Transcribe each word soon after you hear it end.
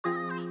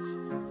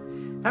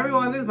Hi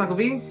everyone, this is Michael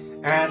V.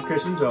 And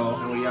Christian Joel.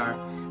 And we are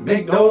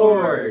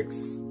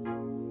MCdorks.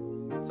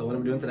 So what are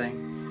we doing today?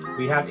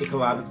 We have a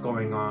collab that's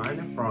going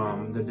on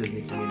from the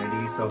Disney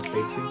community, so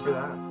stay tuned for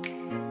that.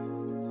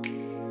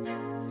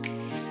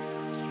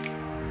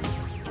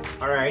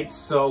 Alright,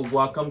 so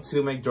welcome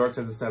to MCdorks.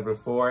 As I said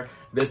before.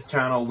 This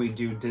channel we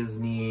do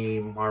Disney,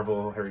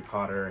 Marvel, Harry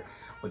Potter,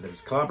 whether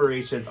it's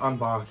collaborations,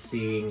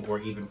 unboxing,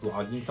 or even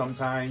vlogging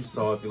sometimes.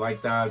 So if you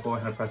like that, go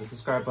ahead and press the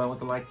subscribe button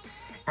with a like.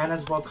 And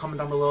as well, comment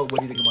down below what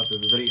do you think about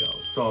this video.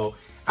 So,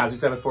 as we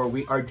said before,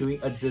 we are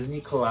doing a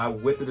Disney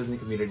collab with the Disney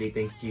community.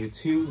 Thank you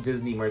to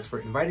Disney Mertz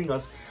for inviting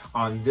us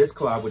on this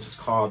collab, which is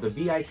called the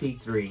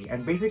VIP 3.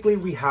 And basically,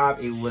 we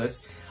have a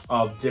list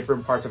of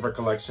different parts of our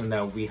collection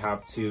that we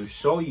have to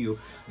show you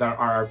that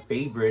are our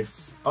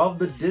favorites of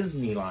the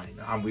Disney line.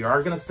 We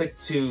are going to stick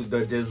to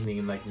the Disney,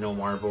 like no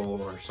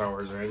Marvel or Star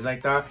Wars or anything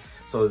like that.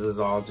 So this is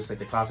all just like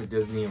the classic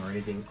Disney or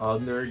anything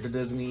under the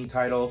Disney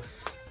title.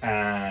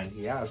 And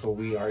yeah, so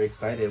we are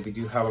excited. We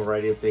do have a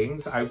variety of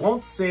things. I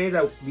won't say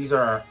that these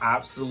are our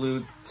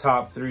absolute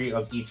top 3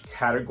 of each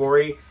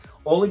category,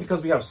 only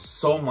because we have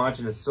so much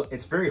and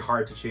it's very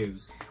hard to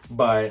choose.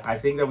 But I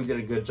think that we did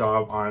a good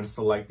job on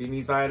selecting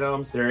these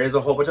items. There is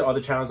a whole bunch of other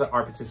channels that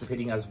are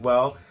participating as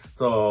well.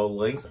 So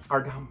links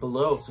are down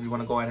below. So if you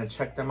want to go ahead and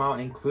check them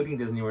out, including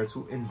Disney Mertz,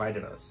 who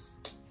invited us.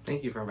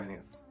 Thank you for inviting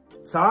us.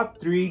 Top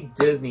 3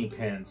 Disney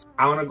pins.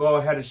 I want to go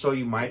ahead and show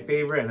you my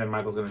favorite, and then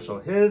Michael's going to show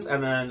his,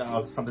 and then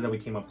something that we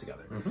came up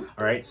together.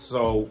 All right,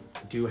 so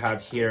we do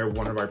have here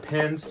one of our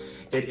pins.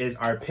 It is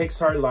our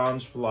Pixar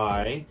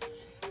Loungefly,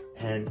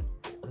 and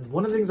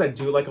one of the things I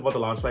do like about the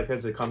Loungefly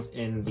pins, it comes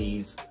in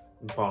these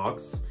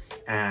box,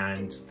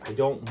 and I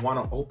don't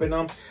want to open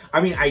them.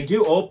 I mean, I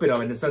do open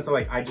them in the sense of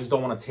like, I just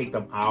don't want to take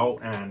them out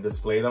and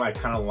display them. I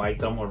kind of like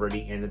them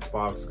already in its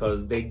box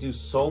because they do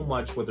so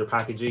much with their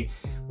packaging.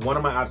 One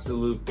of my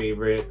absolute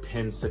favorite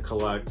pins to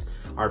collect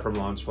are from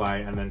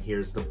Loungefly, and then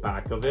here's the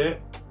back of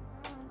it.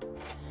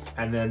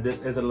 And then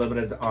this is a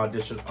limited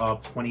edition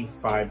of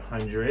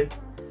 2,500,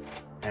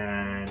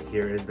 and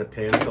here is the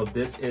pin. So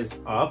this is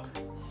up,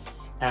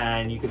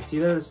 and you can see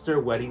that it's their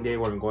wedding day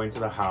where I'm going to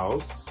the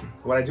house.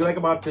 What I do like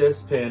about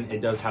this pin,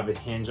 it does have a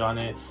hinge on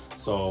it.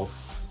 So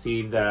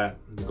see that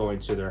I'm going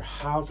to their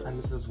house, and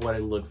this is what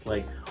it looks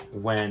like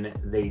when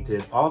they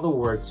did all the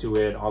work to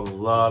it, all the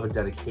love and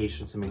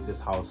dedication to make this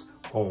house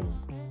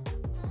home.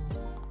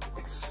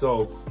 It's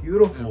so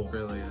beautiful. It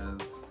really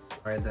is.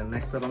 All right, then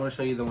next up, I'm gonna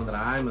show you the one that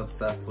I'm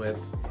obsessed with.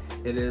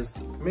 It is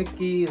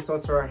Mickey and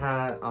Sorcerer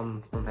Hat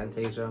from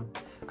Fantasia.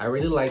 I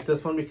really like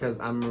this one because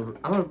I'm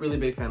a really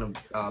big fan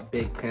of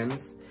big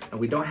pins, and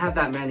we don't have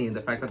that many, and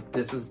the fact that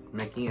this is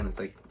Mickey and it's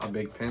like a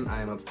big pin,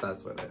 I am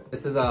obsessed with it.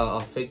 This is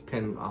a fake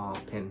pin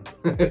pin.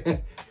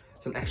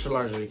 It's an extra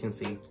large, as you can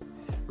see.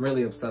 I'm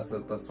really obsessed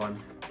with this one.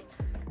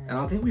 And I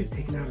don't think we've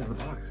taken it out of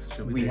the box.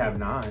 Should we? We have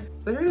not.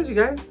 So here it is, you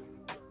guys.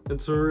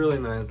 It's really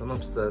nice. I'm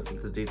obsessed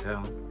with the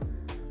detail.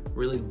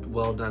 Really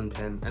well done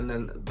pin. And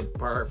then the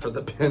part for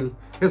the pin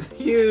is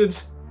huge.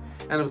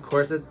 And of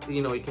course, it,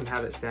 you know, you can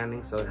have it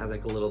standing, so it has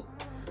like a little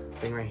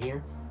thing right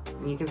here,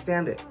 and you can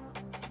stand it.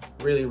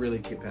 Really, really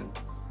cute pin.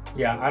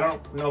 Yeah, I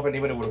don't know if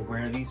anybody would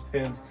wear these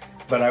pins,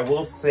 but I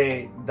will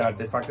say that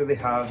the fact that they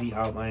have the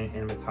outline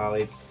in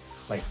metallic,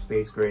 like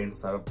space gray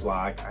instead of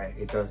black,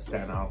 it does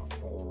stand out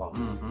a lot.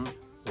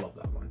 Love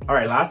that one. All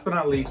right, last but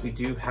not least, we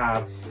do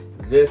have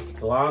this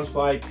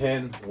Loungefly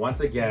pin. Once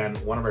again,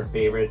 one of our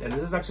favorites, and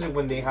this is actually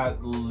when they had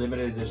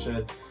limited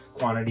edition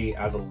quantity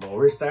as a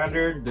lower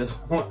standard. This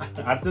one,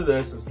 after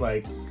this, it's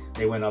like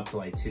they went up to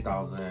like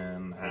 2,000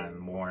 and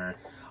more.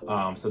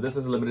 So this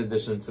is a limited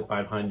edition to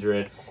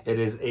 500. It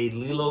is a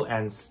Lilo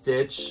and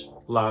Stitch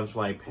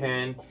Loungefly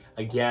pin.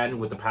 Again,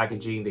 with the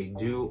packaging, they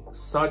do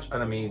such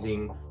an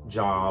amazing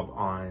job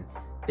on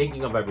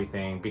thinking of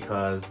everything,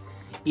 because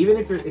even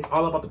if it's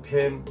all about the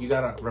pin, you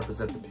gotta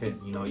represent the pin.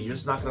 You know, you're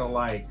just not gonna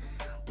like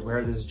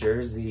wear this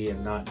jersey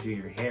and not do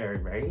your hair,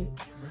 right?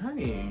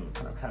 Right. I'm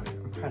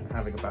kind of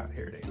having a bad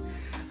hair day.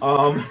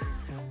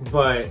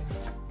 But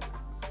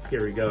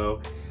here we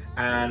go.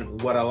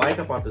 And what I like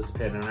about this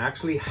pin, and I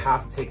actually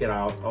have to take it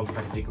out of the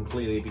packaging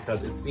completely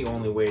because it's the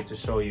only way to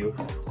show you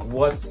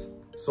what's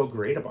so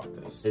great about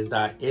this, is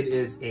that it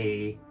is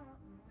a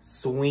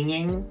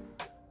swinging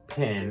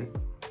pin.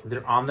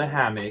 They're on the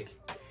hammock.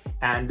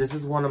 And this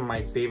is one of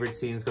my favorite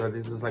scenes because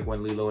this is like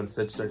when Lilo and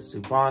Stitch starts to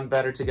bond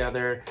better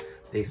together.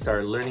 They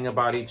start learning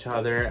about each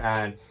other,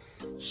 and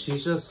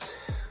she's just,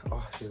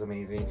 oh, she's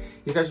amazing.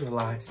 He starts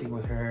relaxing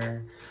with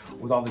her,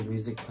 with all the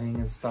music playing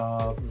and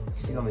stuff.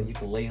 She's on the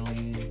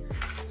ukulele.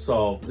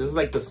 So this is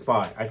like the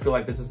spot. I feel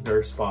like this is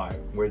their spot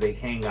where they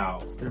hang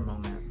out. It's their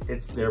moment.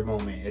 It's their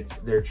moment. It's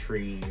their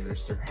tree.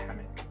 It's their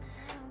hammock.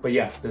 But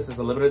yes, this is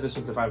a limited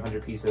edition to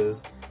 500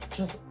 pieces.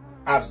 Just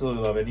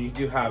absolutely love it. You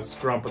do have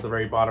Scrump at the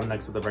very bottom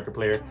next to the record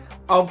player.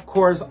 Of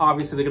course,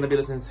 obviously, they're going to be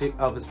listening to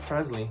Elvis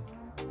Presley.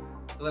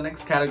 So the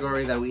next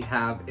category that we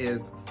have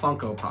is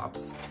Funko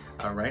Pops.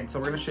 All right, so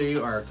we're going to show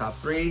you our top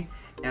 3.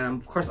 And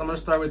of course, I'm gonna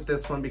start with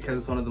this one because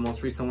it's one of the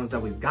most recent ones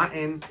that we've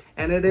gotten.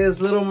 And it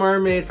is Little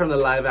Mermaid from the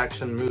live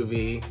action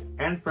movie.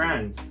 And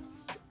Friends.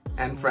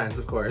 And Friends,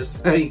 of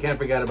course. You can't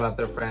forget about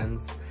their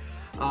friends.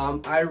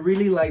 I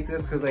really like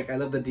this because like I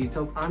love the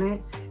detail on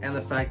it and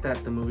the fact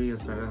that the movie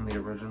is better than the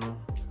original.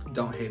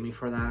 Don't hate me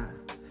for that.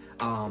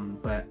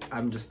 But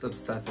I'm just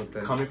obsessed with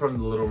this. Coming from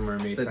the Little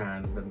Mermaid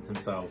fan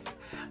himself.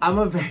 I'm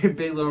a very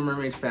big Little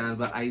Mermaid fan,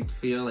 but I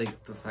feel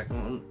like the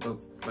second one, the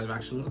live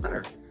action, was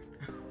better.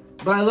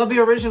 But I love the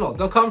original.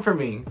 Don't come for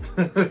me.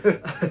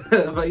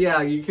 But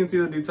yeah, you can see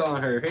the detail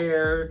on her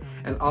hair,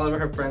 and all of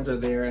her friends are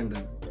there, and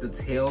the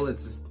tail,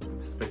 it's just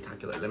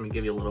spectacular. Let me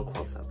give you a little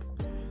close up.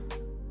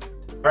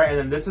 All right, and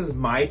then this is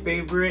my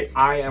favorite.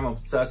 I am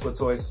obsessed with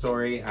Toy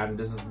Story, and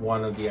this is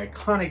one of the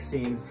iconic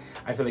scenes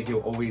I feel like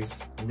you'll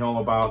always know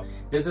about.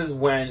 This is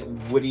when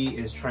Woody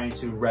is trying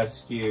to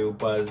rescue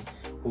Buzz,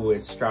 who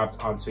is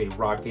strapped onto a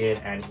rocket,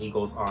 and he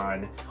goes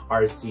on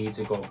RC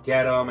to go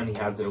get him, and he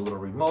has their little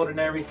remote and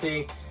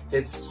everything.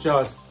 It's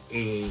just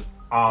a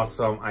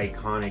awesome,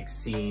 iconic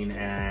scene,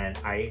 and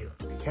I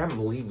can't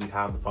believe we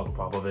have the Funko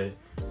Pop of it.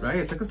 Right,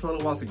 it took us a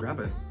little while to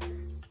grab it.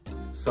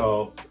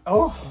 So,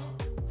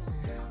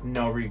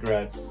 no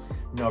regrets.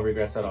 No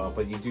regrets at all.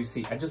 But you do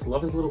see, I just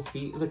love his little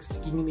feet. It's like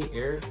skiing in the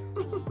air.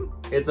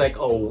 It's like,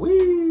 oh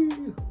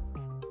wee.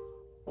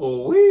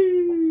 Oh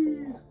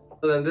wee.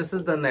 So then this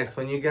is the next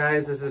one, you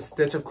guys. This is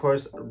Stitch, of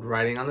course,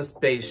 riding on the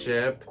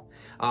spaceship.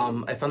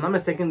 If I'm not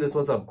mistaken, this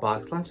was a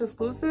box lunch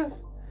exclusive.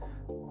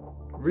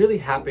 Really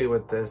happy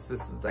with this.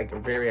 This is like a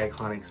very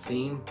iconic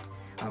scene.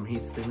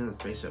 He's stealing the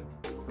spaceship.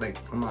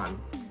 Like, come on.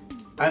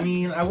 I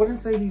mean, I wouldn't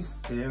say he's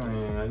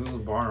stealing. He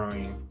was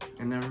borrowing.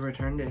 I never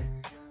returned it.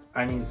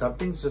 I mean,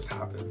 something's just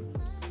happened.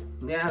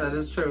 Yeah, that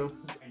is true.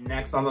 And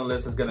next on the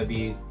list is gonna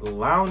be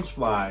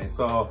Loungefly.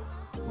 So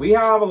we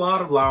have a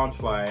lot of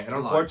Loungefly, and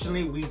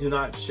unfortunately we do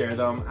not share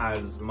them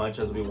as much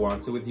as we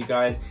want to with you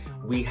guys.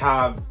 We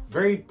have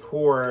very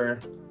poor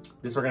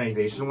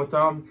disorganization with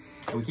them,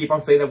 and we keep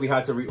on saying that we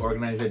had to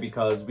reorganize it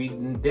because we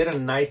did a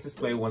nice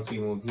display once we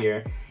moved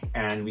here,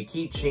 and we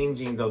keep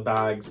changing the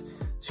bags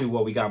to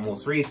what we got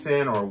most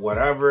recent or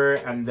whatever,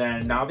 and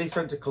then now they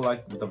start to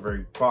collect at the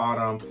very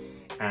bottom,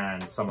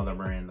 and some of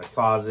them are in the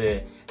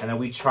closet, and then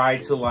we try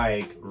to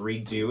like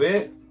redo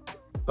it,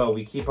 but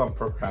we keep on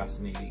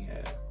procrastinating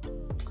it.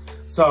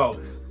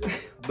 So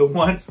the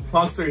ones,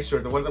 long story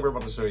short, the ones that we're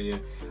about to show you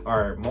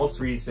are most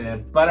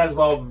recent, but as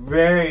well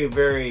very,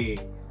 very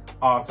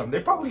awesome.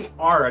 They probably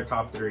are our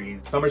top 3.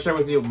 So I'm gonna share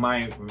with you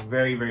my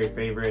very, very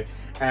favorite,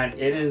 and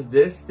it is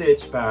this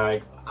Stitch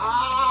bag.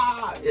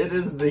 It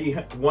is the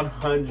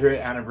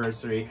 100th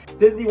anniversary,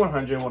 Disney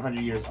 100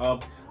 years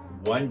of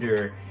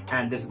wonder,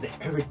 and this is the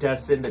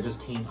iridescent that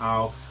just came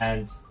out,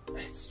 and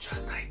it's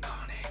just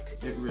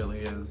iconic. It really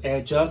is.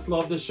 I just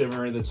love the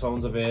shimmer, the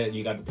tones of it.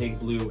 You got the pink,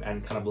 blue,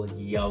 and kind of like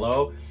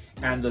yellow,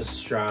 and the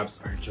straps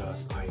are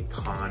just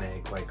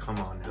iconic. Like, come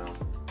on now.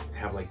 They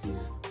have like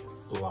these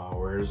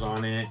flowers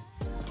on it,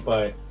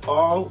 but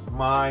oh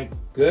my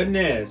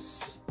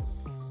goodness.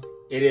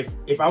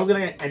 If I was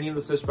gonna get any of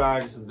the Stitch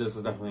bags, this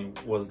is definitely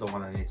was the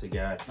one I need to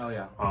get. Oh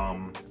yeah.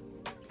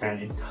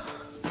 And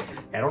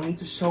I don't need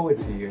to show it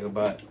to you,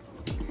 but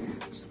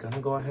I'm just gonna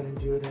go ahead and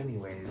do it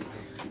anyways.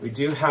 We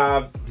do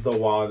have the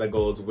wallet that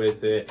goes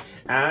with it.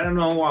 And I don't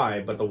know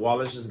why, but the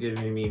wallet's just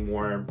giving me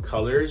more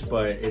colors,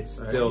 but it's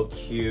still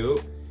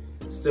cute.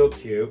 Still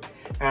cute.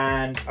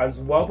 And as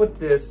well with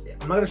this,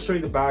 I'm not gonna show you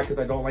the back because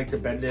I don't like to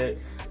bend it.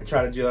 I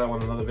try to do that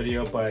on another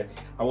video, but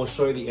I will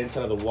show you the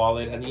inside of the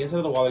wallet. And the inside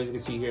of the wallet, as you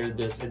can see here,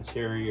 this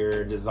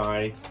interior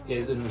design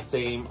is in the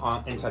same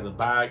inside of the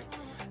bag.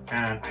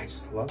 And I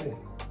just love it.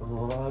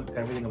 Love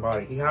everything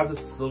about it. He has a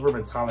silver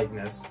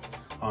metallicness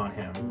on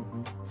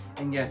him.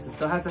 And yes, it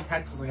still has a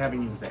tag, so we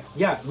haven't used it.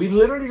 Yeah, we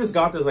literally just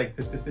got this like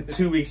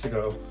 2 weeks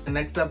ago. And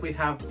next up, we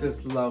have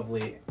this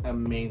lovely,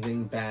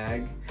 amazing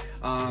bag.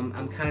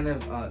 I'm kind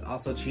of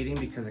also cheating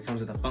because it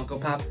comes with a Funko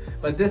Pop,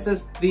 but this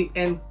is the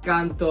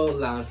Encanto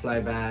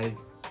Loungefly bag.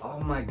 Oh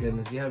my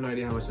goodness, you have no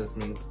idea how much this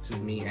means to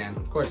me, and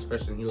of course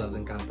Christian, he loves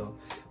Encanto.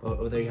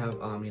 But there you have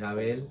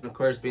Mirabel. Of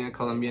course, being a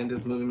Colombian,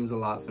 this movie means a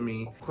lot to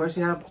me. Of course,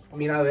 you have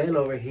Mirabel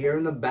over here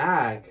in the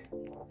back.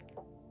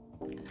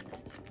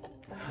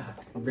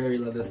 Very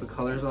love this. The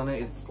colors on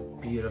it, it's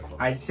beautiful.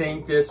 I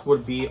think this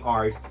would be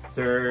our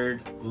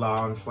 3rd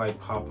Loungefly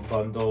Pop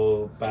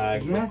Bundle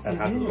bag that has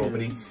an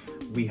opening.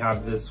 We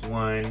have this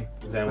one,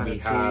 then we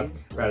have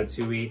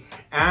Ratatouille,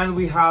 and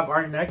we have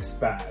our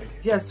next bag.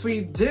 Yes, we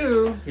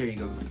do. Here you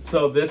go.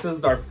 So this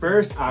is our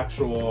first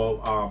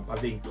actual, I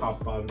think,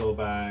 Pop Bundle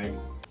bag.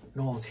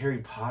 No, it's Harry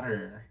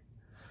Potter.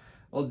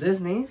 Well,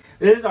 Disney.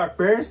 This is our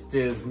first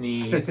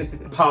Disney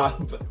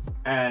Pop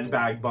and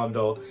bag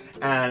bundle,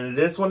 and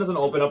this one doesn't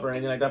open up or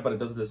anything like that, but it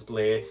does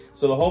display it.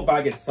 So the whole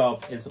bag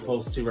itself is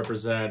supposed to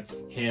represent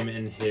him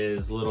in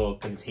his little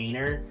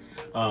container.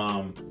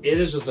 It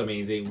is just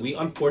amazing. We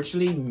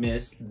unfortunately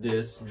missed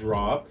this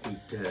drop. We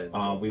did.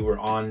 We were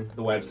on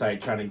the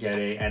website trying to get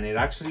it, and it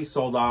actually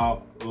sold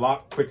out a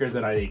lot quicker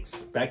than I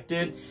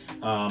expected,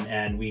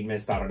 and we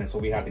missed out on it, so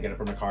we had to get it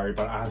from the card.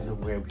 But either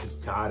way, we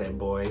got it,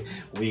 boy.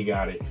 We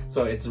got it.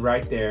 So it's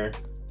right there.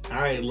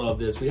 I love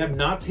this. We have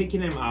not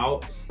taken him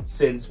out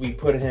since we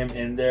put him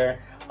in there.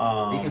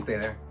 You can stay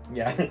there.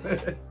 Yeah.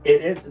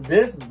 It is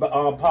this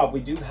pop we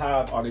do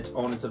have on its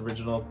own. It's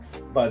original,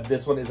 but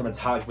this one is a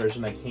metallic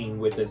version that came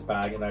with this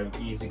bag, and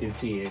as you can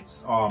see,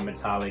 it's all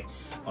metallic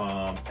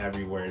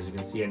everywhere, as you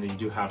can see. And then you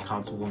do have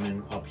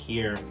Councilwoman up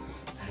here,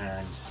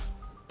 and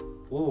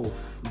ooh,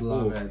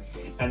 love it.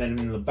 And then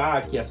in the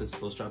back, yes, it's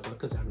still strapped up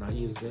because I have not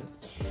used it.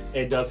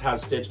 It does have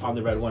Stitch on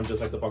the red one,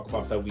 just like the Funko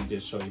Pop that we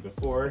did show you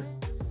before.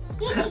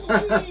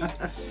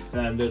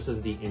 And this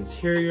is the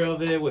interior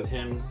of it with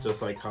him,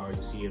 just like how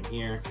you see him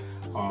here,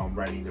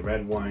 riding the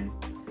red one.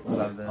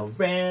 Love this. A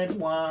red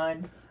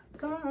one.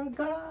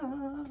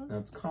 Gaga.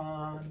 That's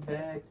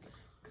convict.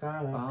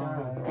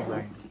 Gaga.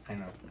 Right. I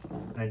know.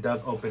 And it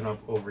does open up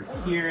over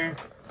here.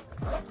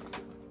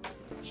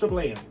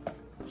 Shablam.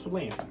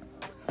 Shablam.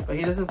 But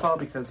he doesn't fall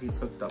because he's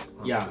hooked up.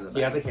 Yeah,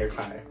 he has a hair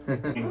tie.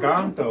 In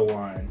Gonto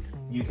one,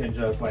 you can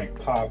just like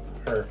pop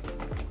her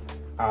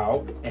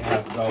out. It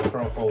has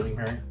Velcro holding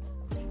her.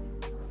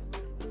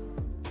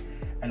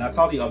 And that's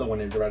how the other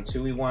one is, the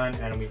Ratatouille one,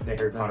 and the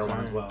Harry Potter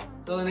one as well.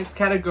 So the next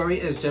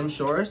category is gem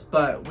shorts,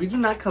 but we do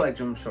not collect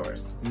gem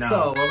shorts. No,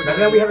 so what we're nothing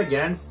that we have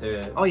against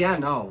it. Oh yeah,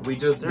 no. We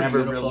just They're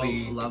never beautiful.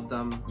 really Love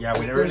them. Yeah,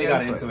 we never really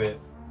got into it.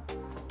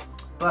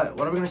 But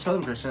what are we gonna show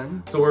them,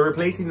 Christian? So we're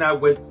replacing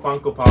that with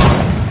Funko Pops,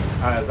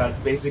 as that's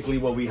basically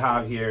what we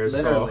have here.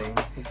 Literally.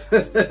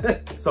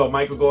 So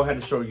Michael, go ahead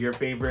and show your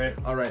favorite.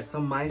 All right, so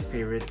my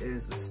favorite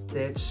is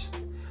Stitch.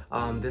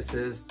 This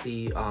is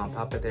the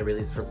pop that they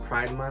released for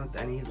Pride Month,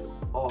 and he's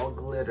all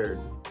glittered.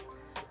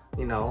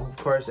 You know, of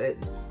course,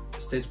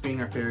 Stitch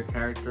being our favorite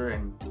character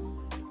and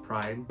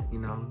Pride, you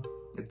know,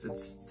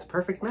 it's a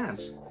perfect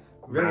match.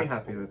 Very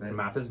happy with it.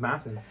 Math is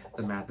mathin'.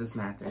 The math is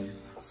mathin'.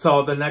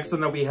 So the next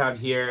one that we have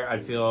here, I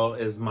feel,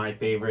 is my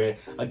favorite.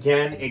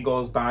 Again, it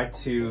goes back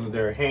to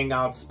their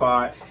hangout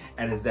spot,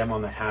 and it's them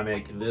on the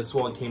hammock. This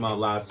one came out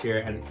last year,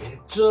 and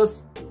it's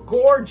just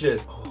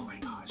gorgeous. Oh my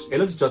gosh. It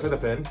looks just like the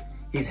pin.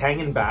 He's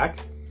hanging back,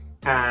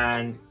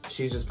 and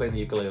she's just playing the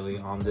ukulele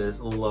on this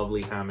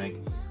lovely hammock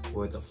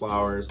with the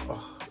flowers.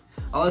 Oh.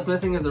 All that's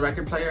missing is the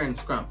record player and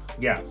Scrump.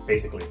 Yeah,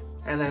 basically.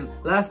 And then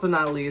last but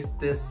not least,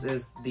 this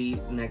is the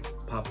next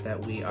pop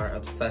that we are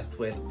obsessed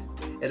with.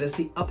 It is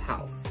the Up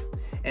House.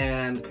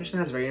 And Christian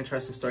has a very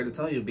interesting story to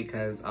tell you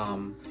because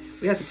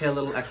we had to pay a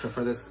little extra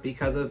for this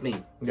because of me.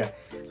 Yeah.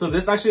 So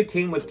this actually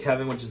came with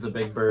Kevin, which is the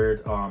big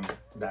bird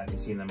that you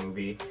see in the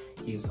movie.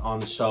 He's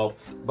on the shelf.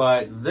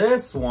 But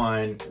this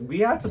one, we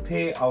had to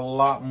pay a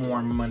lot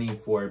more money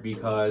for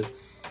because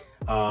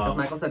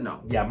Michael said no.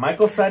 Yeah,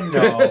 Michael said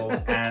no,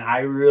 and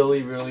I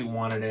really, really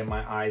wanted it.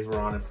 My eyes were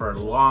on it for a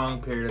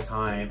long period of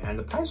time, and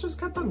the price just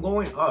kept on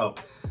going up.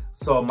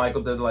 So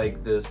Michael did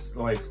like this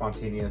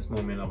spontaneous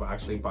moment of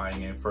actually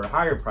buying it for a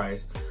higher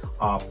price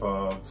off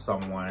of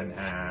someone,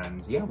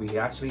 and yeah, we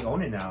actually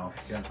own it now.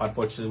 Yes.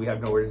 Unfortunately, we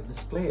have nowhere to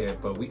display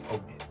it, but we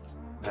own it.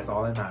 That's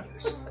all that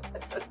matters.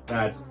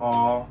 That's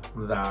all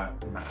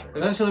that matters.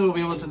 Eventually, we'll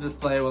be able to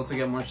display it once we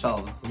get more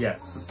shelves.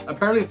 Yes.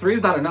 Apparently, 3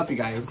 is not enough, you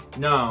guys.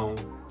 No.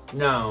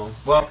 No.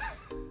 Well,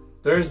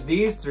 there's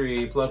these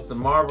 3 plus the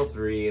Marvel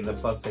 3 and then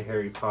plus the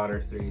Harry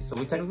Potter 3. So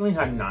we technically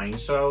had 9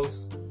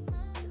 shows.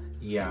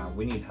 Yeah,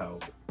 we need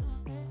help.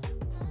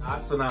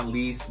 Last but not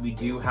least, we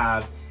do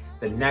have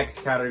the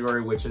next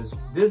category, which is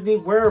Disney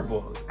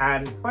wearables.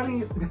 And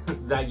funny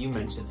that you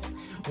mentioned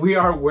it. We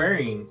are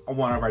wearing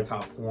one of our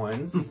top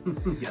ones.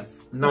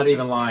 Yes. Not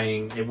even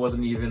lying. It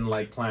wasn't even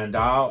like planned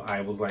out.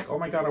 I was like, oh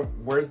my God,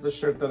 where's the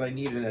shirt that I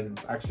needed? And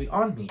it's actually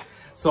on me.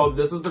 So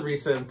this is the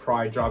recent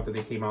Pride drop that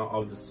they came out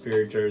of the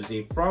Spirit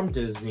jersey from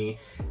Disney.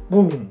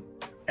 Boom.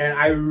 And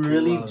I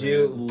really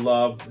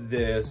love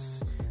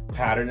this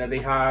pattern that they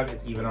have.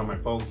 It's even on my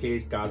phone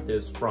case. Got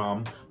this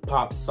from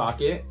Pop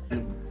Socket.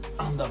 And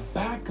on the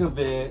back of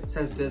it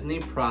says Disney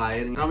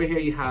Pride, and over here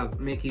you have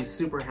Mickey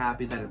super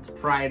happy that it's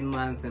Pride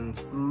Month and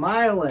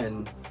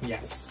smiling.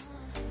 Yes.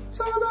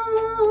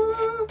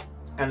 Ta-da!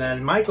 And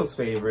then Michael's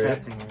favorite.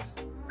 Chest fingers.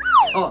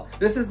 Oh,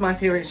 this is my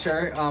favorite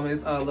shirt.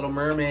 It's a Little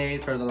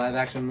Mermaid for the live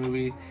action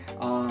movie.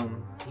 Yeah,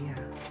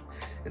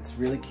 it's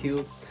really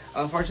cute.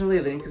 Unfortunately,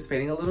 the ink is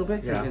fading a little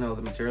bit because, you know,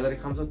 the material that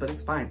it comes with, but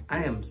it's fine.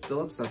 I am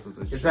still obsessed with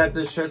this shirt. It's that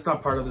this shirt's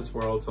not part of this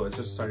world, so it's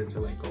just starting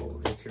to like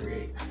go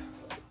deteriorate.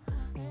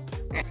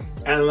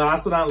 And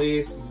last but not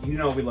least, you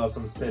know we love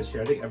some Stitch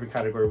here. I think every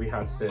category we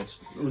had Stitch.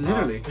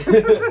 Literally.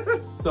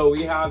 So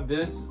we have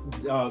this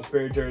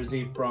Spirit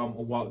jersey from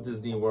Walt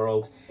Disney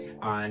World,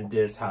 and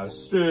this has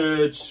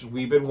Stitch.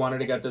 We've been wanting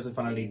to get this and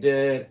finally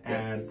did,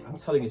 and I'm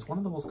telling you, it's one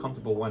of the most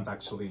comfortable ones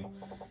actually.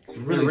 It's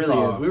really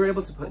soft. Is. We were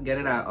able to get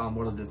it at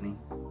World of Disney.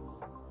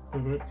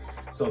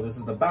 So this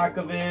is the back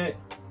of it.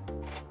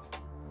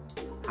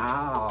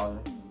 Ow.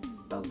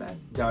 Love that.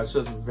 Yeah, it's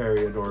just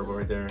very adorable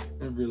right there.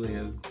 It really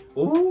is.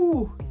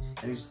 Ooh.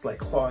 And he's just like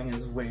clawing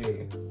his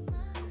way.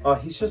 Oh,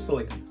 he's just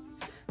like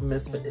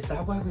misfit. Is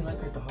that why we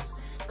like our dogs?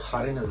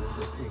 Cotton is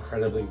just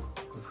incredibly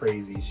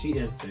crazy. She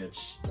is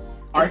Stitch.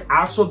 Our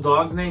actual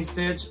dog's name,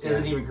 Stitch,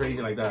 isn't even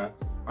crazy like that.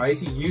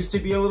 Icy used to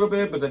be a little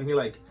bit, but then he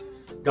like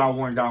got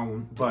worn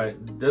down.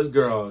 But this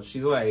girl,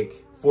 she's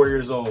like 4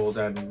 years old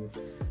and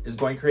is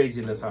going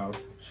crazy in this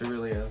house. She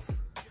really is.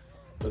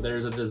 But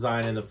there's a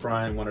design in the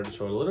front. Wanted to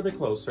show it a little bit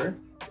closer.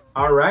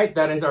 All right,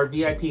 that is our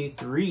VIP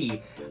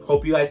 3.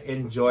 Hope you guys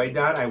enjoyed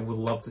that. I would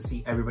love to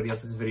see everybody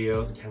else's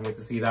videos. Can't wait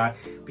to see that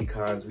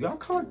because we all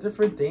call it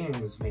different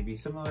things. Maybe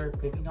similar,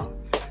 maybe not.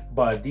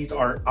 But these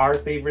are our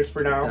favorites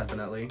for now.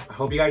 Definitely. I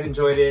hope you guys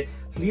enjoyed it.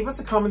 Leave us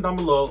a comment down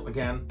below.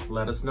 Again,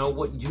 let us know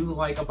what you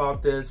like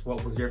about this.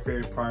 What was your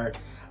favorite part?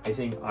 I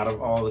think out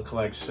of all the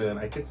collection,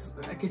 I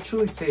could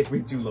truly say we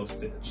do love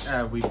Stitch.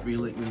 We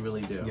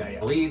really do. Yeah.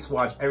 Please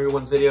watch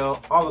everyone's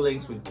video. All the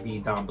links would be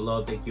down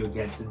below. Thank you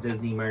again to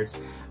Disney Mertz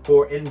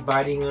for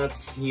inviting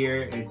us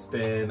here. It's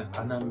been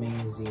an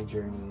amazing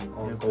journey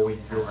on going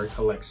through our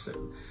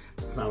collection.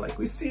 It's not like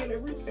we see it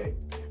every day.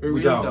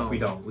 We don't.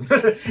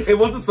 It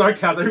wasn't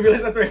sarcasm. I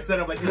realized after I said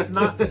it, I'm like,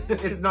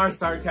 it's not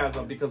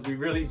sarcasm because we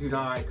really do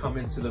not come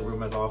into the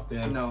room as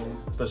often. No.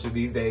 Especially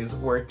these days,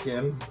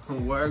 working.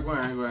 Work.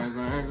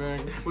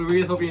 We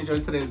really hope you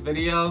enjoyed today's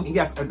video.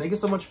 Yes, and thank you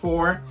so much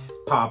for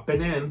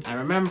popping in. And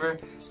remember,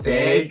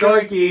 stay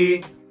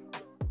dorky.